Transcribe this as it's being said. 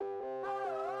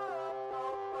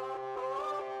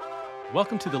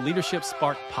Welcome to the Leadership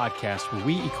Spark podcast, where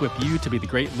we equip you to be the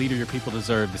great leader your people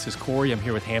deserve. This is Corey. I'm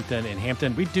here with Hampton. And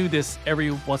Hampton, we do this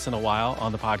every once in a while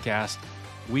on the podcast.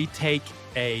 We take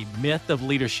a myth of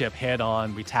leadership head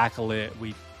on, we tackle it,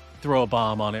 we throw a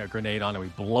bomb on it, a grenade on it, we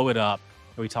blow it up,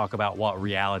 and we talk about what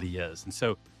reality is. And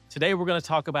so today we're going to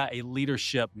talk about a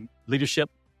leadership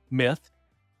myth,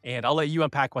 and I'll let you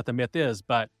unpack what the myth is,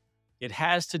 but it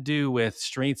has to do with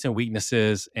strengths and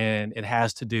weaknesses, and it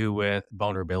has to do with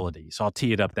vulnerability. So I'll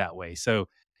tee it up that way. So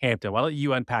Hampton, why don't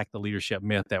you unpack the leadership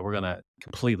myth that we're going to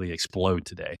completely explode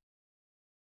today?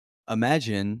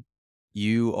 Imagine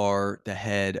you are the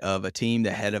head of a team, the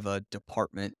head of a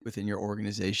department within your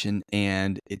organization,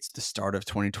 and it's the start of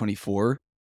 2024.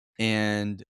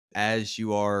 And as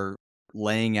you are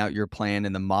laying out your plan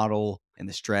and the model and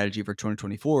the strategy for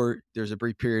 2024, there's a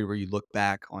brief period where you look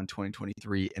back on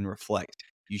 2023 and reflect.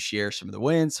 You share some of the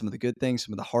wins, some of the good things,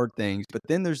 some of the hard things. But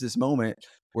then there's this moment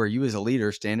where you as a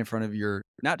leader stand in front of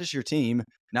not just your team,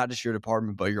 not just your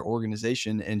department, but your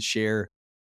organization and share,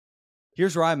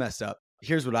 here's where I messed up.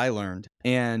 Here's what I learned.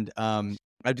 And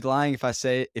I'd be lying if I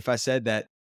said that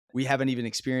we haven't even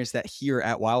experienced that here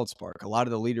at WildSpark. A lot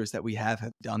of the leaders that we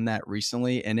have done that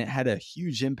recently, and it had a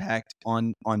huge impact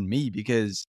on me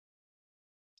because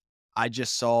I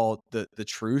just saw the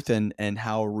truth and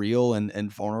how real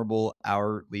and vulnerable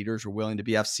our leaders are willing to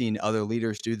be. I've seen other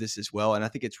leaders do this as well, and I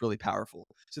think it's really powerful.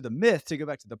 So the myth, to go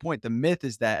back to the point, the myth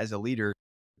is that as a leader,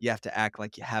 you have to act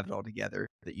like you have it all together,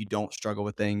 that you don't struggle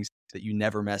with things, that you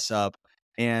never mess up.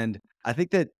 And I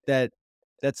think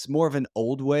that's more of an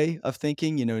old way of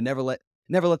thinking. Never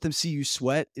let them see you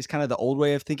sweat is kind of the old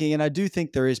way of thinking. And I do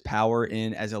think there is power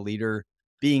in, as a leader,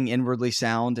 being inwardly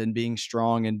sound and being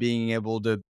strong and being able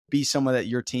to be someone that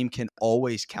your team can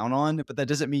always count on. But that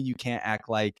doesn't mean you can't act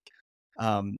like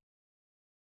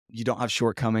you don't have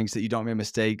shortcomings, that you don't make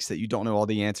mistakes, that you don't know all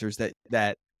the answers,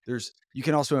 that you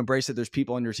can also embrace that there's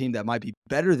people on your team that might be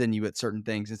better than you at certain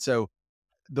things. And so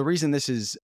the reason this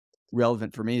is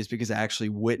relevant for me is because I actually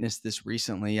witnessed this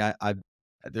recently.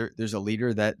 There's a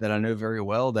leader that I know very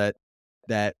well that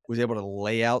was able to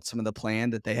lay out some of the plan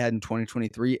that they had in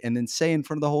 2023 and then say in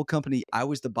front of the whole company, I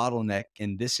was the bottleneck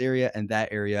in this area and that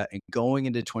area. And going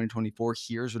into 2024,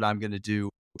 here's what I'm going to do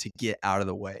to get out of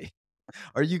the way.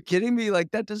 Are you kidding me?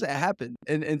 Like, that doesn't happen.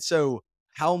 And so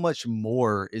how much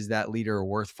more is that leader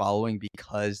worth following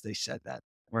because they said that?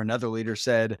 Where another leader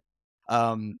said,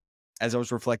 as I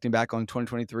was reflecting back on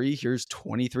 2023, here's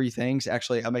 23 things.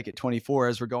 Actually, I'll make it 24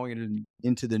 as we're going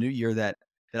into the new year that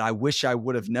I wish I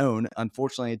would have known.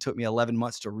 Unfortunately, it took me 11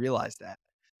 months to realize that.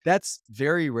 That's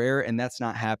very rare, and that's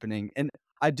not happening. And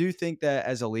I do think that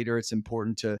as a leader, it's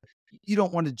important you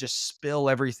don't want to just spill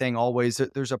everything always.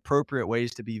 There's appropriate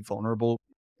ways to be vulnerable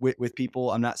with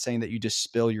people. I'm not saying that you just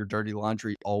spill your dirty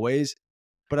laundry always,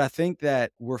 but I think that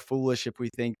we're foolish if we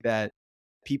think that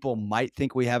people might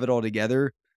think we have it all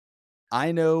together.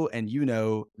 I know, and you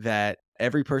know, that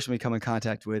every person we come in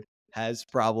contact with has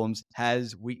problems,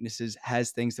 has weaknesses,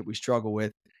 has things that we struggle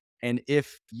with. And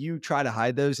if you try to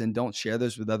hide those and don't share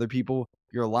those with other people,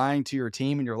 you're lying to your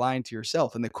team and you're lying to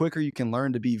yourself. And the quicker you can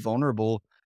learn to be vulnerable,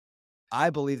 I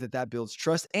believe that builds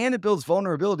trust and it builds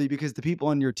vulnerability because the people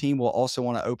on your team will also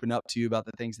want to open up to you about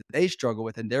the things that they struggle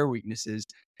with and their weaknesses.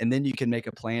 And then you can make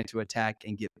a plan to attack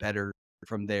and get better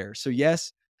from there. So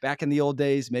yes, back in the old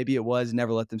days, maybe it was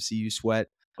never let them see you sweat.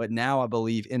 But now I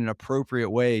believe in an appropriate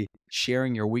way,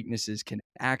 sharing your weaknesses can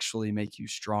actually make you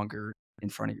stronger in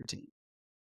front of your team.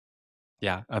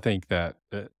 Yeah, I think that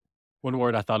one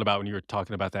word I thought about when you were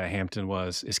talking about that, Hampton,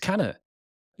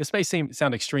 this may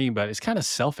sound extreme, but it's kind of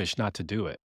selfish not to do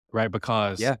it, right?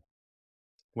 Because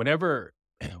whenever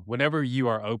you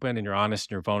are open and you're honest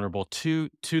and you're vulnerable to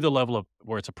the level of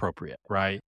where it's appropriate,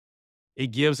 right?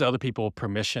 It gives other people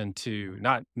permission to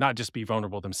not just be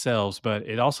vulnerable themselves, but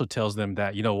it also tells them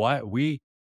that, you know what, we're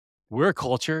a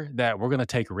culture that we're going to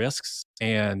take risks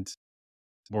and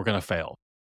we're going to fail.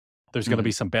 There's going to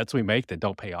be some bets we make that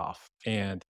don't pay off.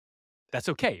 And that's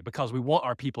okay because we want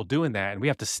our people doing that. And we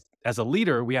have to, as a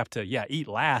leader, we have to, eat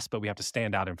last, but we have to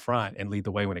stand out in front and lead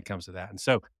the way when it comes to that. And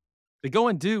so the go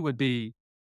and do would be,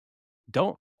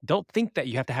 don't think that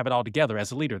you have to have it all together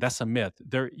as a leader. That's a myth.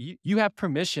 You have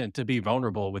permission to be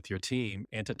vulnerable with your team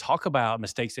and to talk about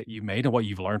mistakes that you made and what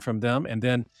you've learned from them, and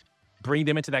then bring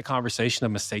them into that conversation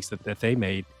of mistakes that they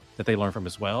made that they learn from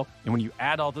as well. And when you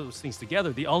add all those things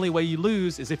together, the only way you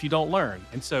lose is if you don't learn.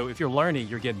 And so if you're learning,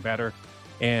 you're getting better.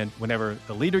 And whenever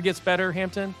the leader gets better,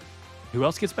 Hampton, who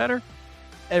else gets better?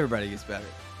 Everybody gets better.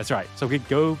 That's right. So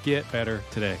go get better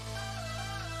today.